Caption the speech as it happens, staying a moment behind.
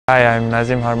Hi, I'm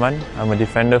Nazhiim Harman. I'm a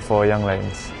defender for Young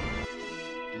Lions.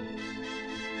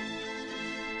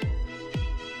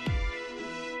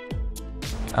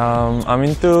 I'm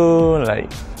into like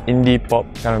indie pop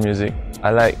kind of music.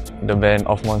 I like the band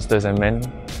Of Monsters and Men,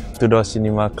 Two Door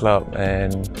Cinema Club,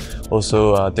 and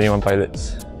also 21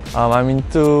 Pilots. I'm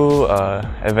into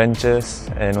adventures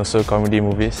and also comedy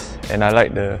movies, and I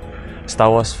like the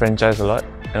Star Wars franchise a lot,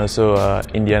 and also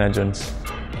Indiana Jones.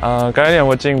 Currently I'm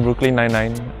watching Brooklyn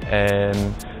Nine-Nine and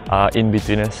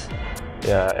In-Betweeners.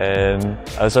 Yeah, and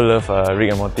I also love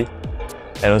Rick and Morty,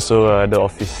 and also The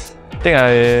Office. I think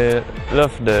I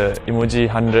love the emoji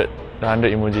 100, the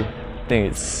 100 emoji. I think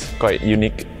it's quite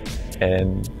unique,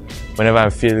 and whenever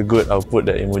I feel good, I'll put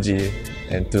the emoji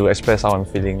and to express how I'm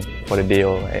feeling for the day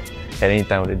or at any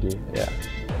time of the day. Yeah.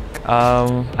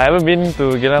 I haven't been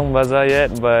to Geylang Bazaar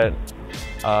yet, but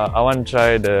I want to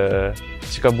try the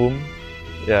Chika Boom.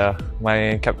 Yeah,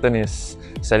 my captain is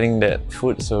selling that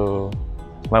food, so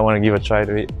might want to give a try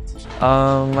to it.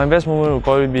 My best moment would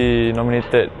probably be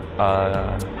nominated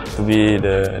to be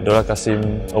the Dollah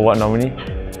Qasim Award nominee.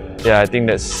 Yeah, I think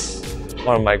that's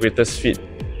one of my greatest feat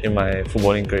in my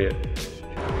footballing career.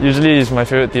 Usually it's my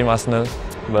favourite team, Arsenal,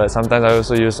 but sometimes I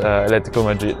also use Atletico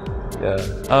Madrid. Yeah.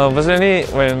 Personally,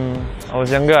 when I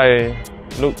was younger, I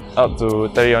looked up to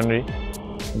Thierry Henry,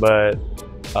 but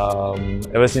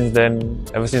ever since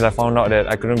I found out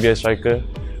that I couldn't be a striker,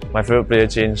 my favourite player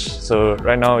changed. So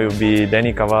right now it will be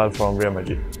Danny Cavall from Real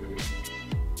Madrid.